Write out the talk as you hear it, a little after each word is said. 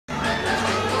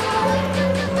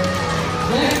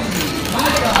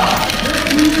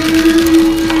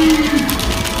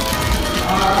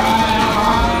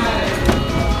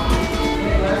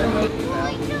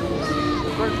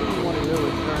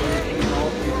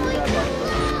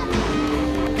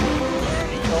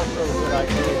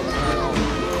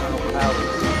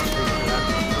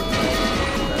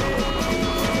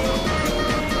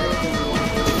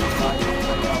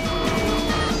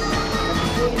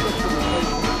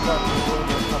cuts a little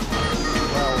bit up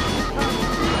as well.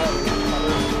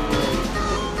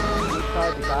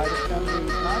 Inside the guide assembly,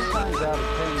 9 times out of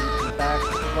 10 you can back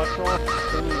the clutch off,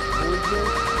 spinning it towards you,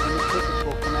 and the tickets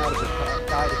will come out of the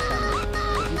guide assembly.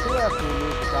 If you do have to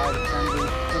remove the guide assembly,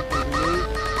 simply remove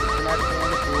the connector on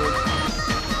the board,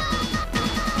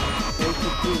 take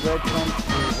the 2 red thumb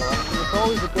screws off. And it's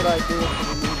always a good idea to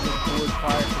remove this board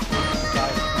prior to taking the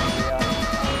guide assembly out.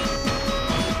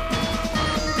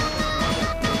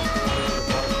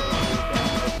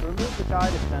 To remove the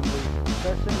guide assembly, the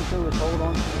best thing to do is hold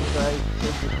on to the tray,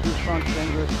 take your 2 front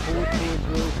fingers, pull it towards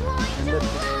you, and lift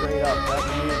it straight up. That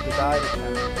removes the guide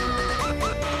assembly.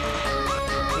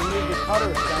 To remove the cutter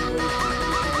assembly, you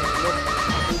can just lift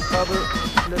the cover,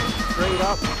 lift it straight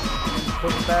up, and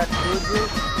push back towards you.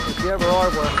 If you ever are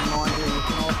working on here, you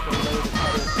can also lay the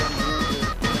cutter assembly in here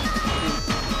to prevent the shoot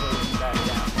from closing back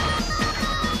down.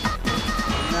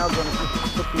 I'm now going to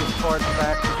just put these parts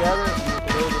back together and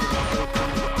we'll go over to the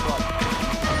placement of the clutch.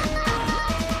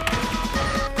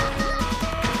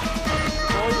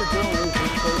 So all you're doing is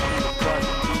replacing the clutch.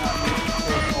 You do not need to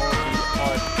take all these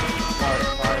parts apart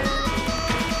prior to doing it.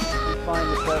 You find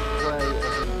the best way of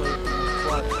replacing the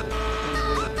clutch is to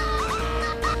simply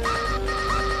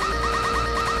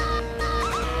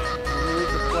remove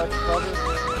the clutch cover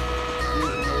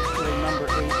using a number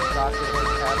 8 socket head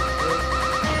cap screw.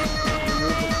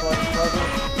 Remove the clutch cover.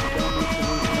 You don't need to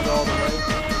loosen it all the way.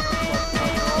 Just take the clutch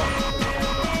cover off.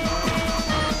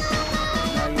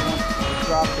 Now you want to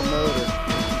drop the motor. You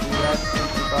can do that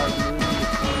simply by removing the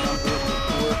 2 numbers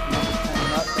before number 10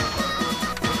 nut.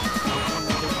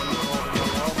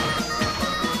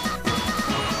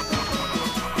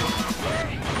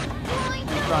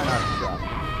 Try not to drop it.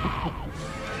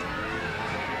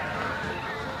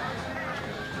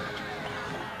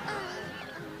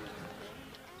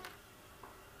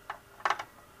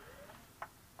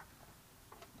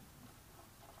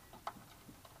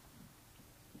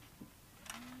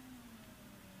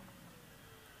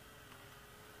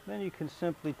 Then you can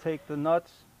simply take the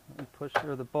nuts and push,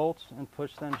 or the bolts, and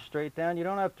push them straight down. You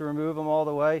don't have to remove them all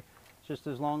the way, just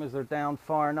as long as they're down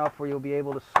far enough where you'll be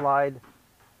able to slide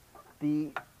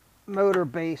the motor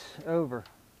base over.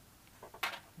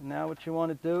 And now what you want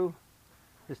to do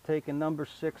is take a number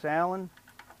 6 Allen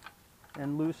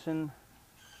and loosen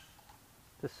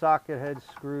the socket head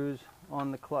screws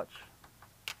on the clutch.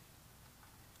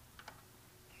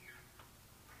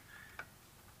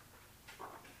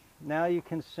 Now you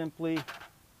can simply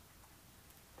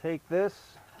take this,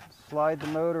 slide the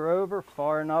motor over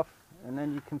far enough, and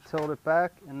then you can tilt it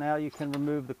back, and now you can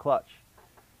remove the clutch.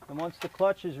 And once the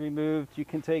clutch is removed, you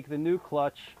can take the new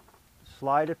clutch,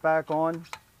 slide it back on,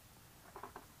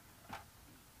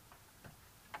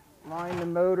 line the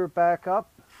motor back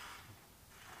up,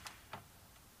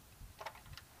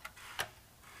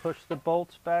 push the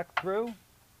bolts back through,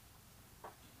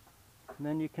 and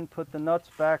then you can put the nuts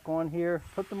back on here.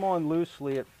 Put them on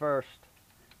loosely at first,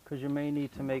 because you may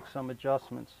need to make some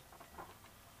adjustments.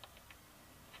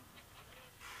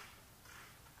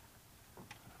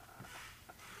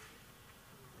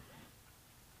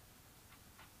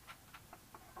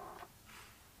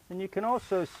 And you can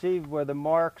also see where the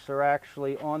marks are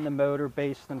actually on the motor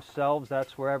base themselves.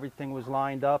 That's where everything was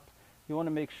lined up. You want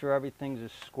to make sure everything's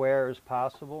as square as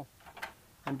possible.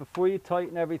 And before you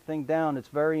tighten everything down, it's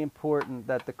very important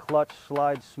that the clutch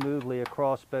slides smoothly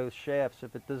across both shafts.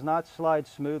 If it does not slide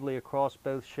smoothly across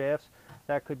both shafts,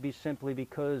 that could be simply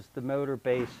because the motor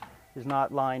base is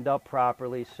not lined up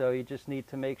properly. So you just need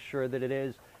to make sure that it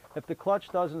is. If the clutch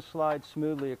doesn't slide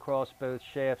smoothly across both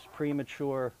shafts,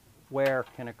 premature wear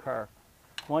can occur.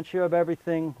 Once you have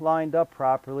everything lined up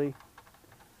properly,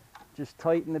 just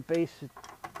tighten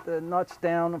the nuts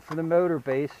down for the motor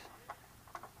base.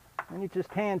 And you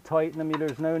just hand tighten them.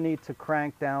 There's no need to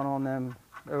crank down on them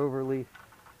overly.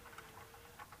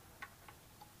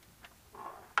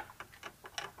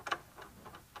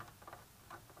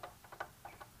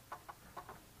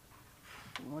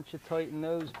 And once you tighten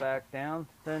those back down,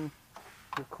 then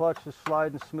the clutch is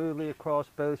sliding smoothly across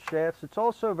both shafts. It's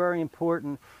also very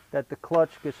important that the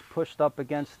clutch gets pushed up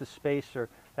against the spacer.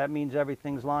 That means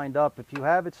everything's lined up. If you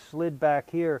have it slid back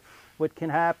here, what can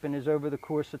happen is over the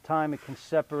course of time it can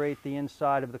separate the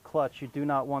inside of the clutch. You do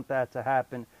not want that to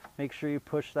happen. Make sure you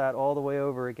push that all the way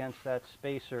over against that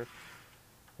spacer.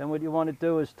 Then what you want to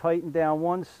do is tighten down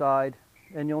one side,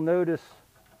 and you'll notice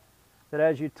that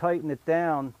as you tighten it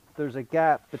down, there's a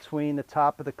gap between the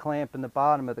top of the clamp and the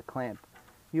bottom of the clamp.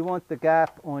 You want the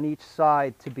gap on each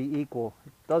side to be equal.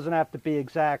 It doesn't have to be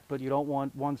exact, but you don't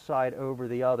want one side over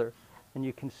the other. And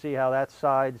you can see how that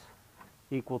side's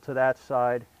equal to that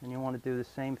side, and you want to do the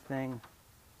same thing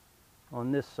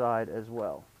on this side as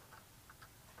well.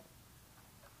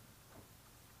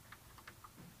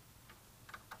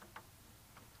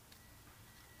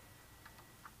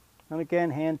 And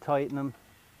again, hand tighten them,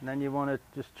 and then you want to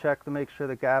just check to make sure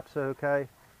the gaps are okay,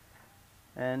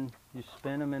 and you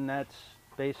spin them, and that's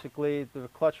basically the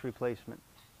clutch replacement.